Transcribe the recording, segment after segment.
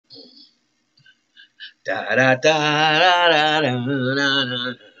Da da da da da da da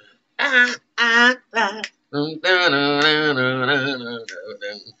da. Ah, ah, ah. Dun, dun, dun, dun, dun, dun, dun,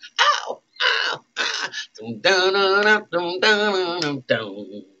 dun. Ow, ow, ah. Dun, dun, dun, dun, dun, dun, dun,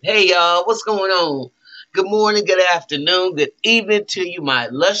 dun. Hey y'all, what's going on? Good morning, good afternoon, good evening to you, my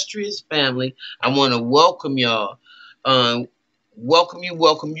illustrious family. I want to welcome y'all. Um, welcome you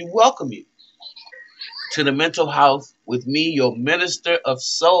to the mental house with me, your minister of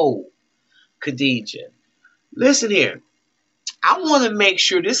soul, Khadijah. Listen here. I want to make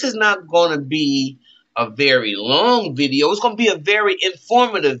sure this is not going to be a very long video. It's going to be a very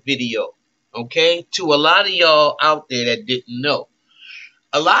informative video, okay? To a lot of y'all out there that didn't know.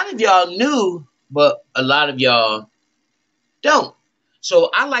 A lot of y'all knew, but a lot of y'all don't. So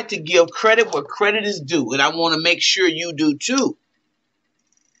I like to give credit where credit is due, and I want to make sure you do too.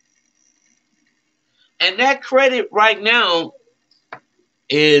 And that credit right now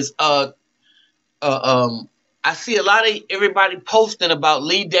is I see a lot of everybody posting about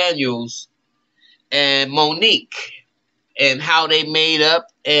Lee Daniels and Monique and how they made up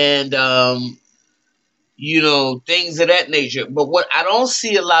and things of that nature. But what I don't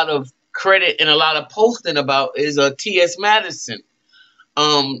see a lot of credit and a lot of posting about is T.S. Madison.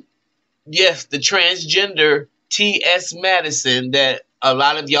 Um, yes, the transgender T.S. Madison that a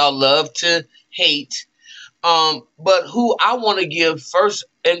lot of y'all love to hate. But who I want to give first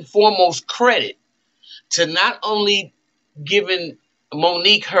and foremost credit to not only giving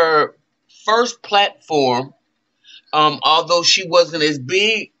Monique her first platform, although she wasn't as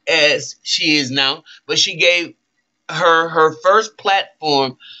big as she is now, but she gave her first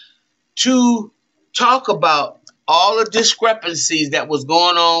platform to talk about all the discrepancies that was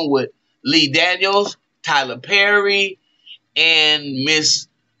going on with Lee Daniels, Tyler Perry, and Miss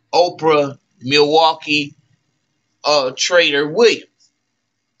Oprah Milwaukee Trader Williams.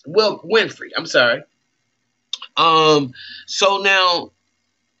 Well, Winfrey, I'm sorry. So now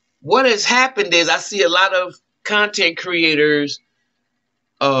what has happened is I see a lot of content creators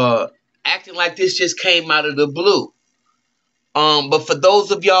uh acting like this just came out of the blue. But for those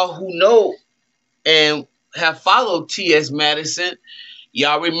of y'all who know and have followed T.S. Madison,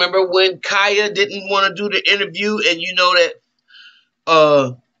 y'all remember when Kaya didn't want to do the interview, and you know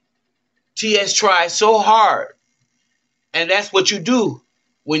that T.S. tried so hard, and that's what you do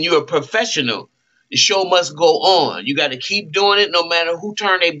when you're a professional. The show must go on. You got to keep doing it no matter who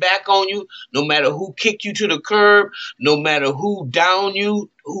turn their back on you, no matter who kick you to the curb, no matter who downplay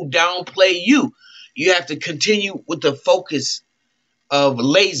you. You have to continue with the focus of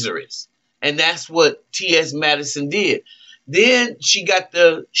Lazarus. And that's what T.S. Madison did. Then she got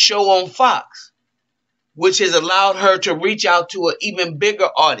the show on Fox, which has allowed her to reach out to an even bigger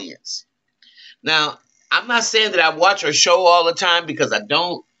audience. Now, I'm not saying that I watch her show all the time because I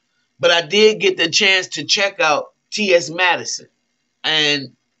don't, but I did get the chance to check out T.S. Madison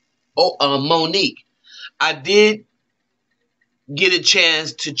and Monique. I did get a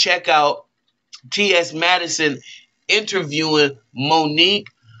chance to check out T.S. Madison interviewing Monique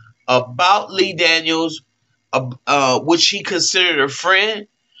about Lee Daniels, which he considered a friend,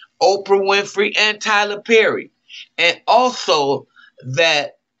 Oprah Winfrey, and Tyler Perry. And also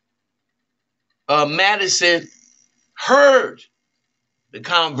that Madison heard the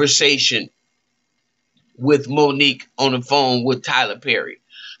conversation with Monique on the phone with Tyler Perry,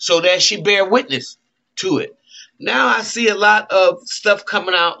 so that she bear witness to it. Now I see a lot of stuff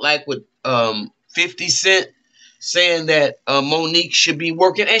coming out like with 50 Cent saying that Monique should be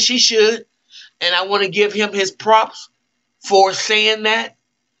working, and she should. And I want to give him his props for saying that,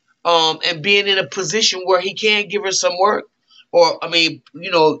 and being in a position where he can give her some work, or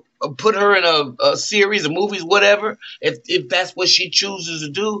put her in a series of movies, whatever, if that's what she chooses to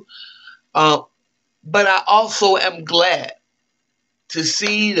do. But I also am glad to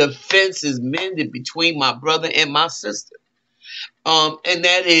see the fences mended between my brother and my sister. And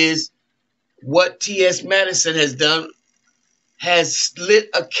that is what T.S. Madison has done, has lit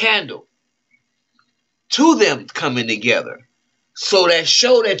a candle to them coming together. So that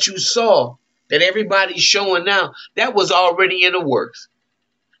show that you saw, that everybody's showing now, that was already in the works.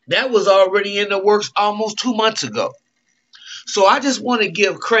 That was already in the works almost 2 months ago. So I just want to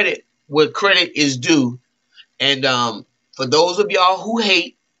give credit where credit is due. And for those of y'all who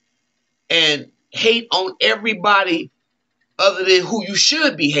hate and hate on everybody other than who you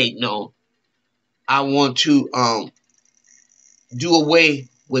should be hating on, I want to do away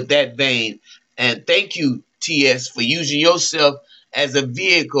with that vein. And thank you, T.S., for using yourself as a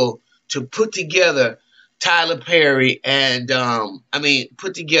vehicle to put together Tyler Perry and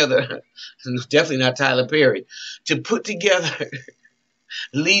put together definitely not Tyler Perry, to put together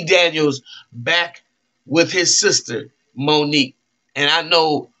Lee Daniels back with his sister, Monique. And I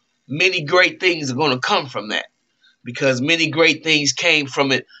know many great things are going to come from that, because many great things came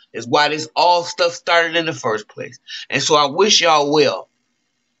from it. Is why this all stuff started in the first place. And so I wish y'all well.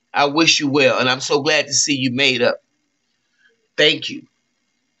 I wish you well. And I'm so glad to see you made up. Thank you.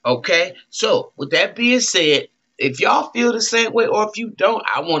 Okay? So, with that being said, if y'all feel the same way or if you don't,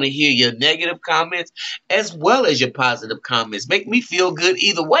 I want to hear your negative comments as well as your positive comments. Make me feel good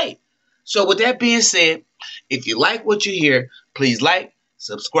either way. So, with that being said, if you like what you hear, please like,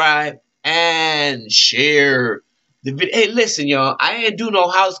 subscribe, and share the video. Hey, listen, y'all. I ain't do no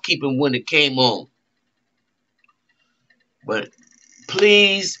housekeeping when it came on. But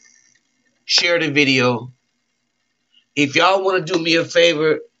please share the video. If y'all want to do me a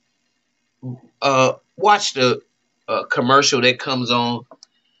favor, watch the commercial that comes on.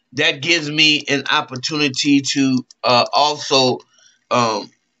 That gives me an opportunity to also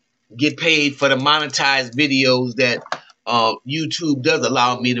get paid for the monetized videos that YouTube does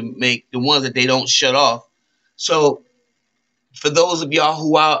allow me to make, the ones that they don't shut off. So for those of y'all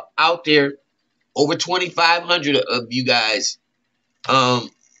who are out there, over 2,500 of you guys, I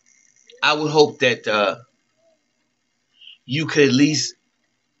would hope that you could at least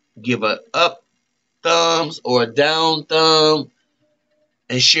give a up thumbs or a down thumb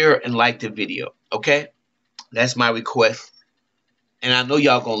and share and like the video. Okay? That's my request. And I know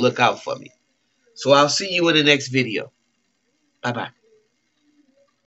y'all gonna look out for me. So I'll see you in the next video. Bye-bye.